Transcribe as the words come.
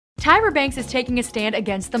Tyra Banks is taking a stand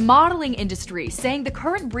against the modeling industry, saying the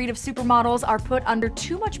current breed of supermodels are put under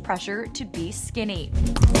too much pressure to be skinny.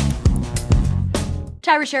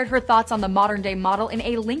 Tyra shared her thoughts on the modern-day model in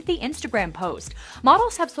a lengthy Instagram post.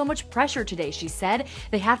 Models have so much pressure today, she said.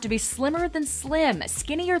 They have to be slimmer than slim,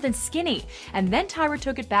 skinnier than skinny. And then Tyra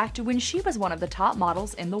took it back to when she was one of the top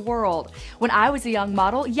models in the world. When I was a young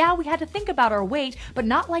model, yeah, we had to think about our weight, but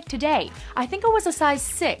not like today. I think I was a size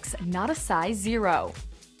 6, not a size 0.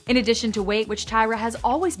 In addition to weight, which Tyra has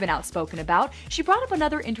always been outspoken about, she brought up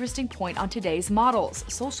another interesting point on today's models: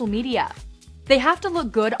 social media. They have to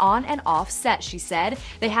look good on and off set, she said.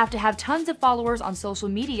 They have to have tons of followers on social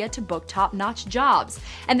media to book top-notch jobs.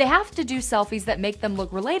 And they have to do selfies that make them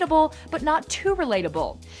look relatable, but not too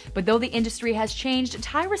relatable. But though the industry has changed,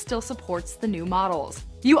 Tyra still supports the new models.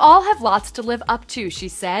 You all have lots to live up to, she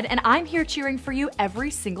said, and I'm here cheering for you every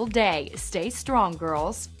single day. Stay strong,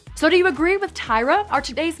 girls. So do you agree with Tyra? Are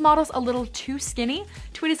today's models a little too skinny?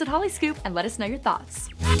 Tweet us at HollyScoop and let us know your thoughts.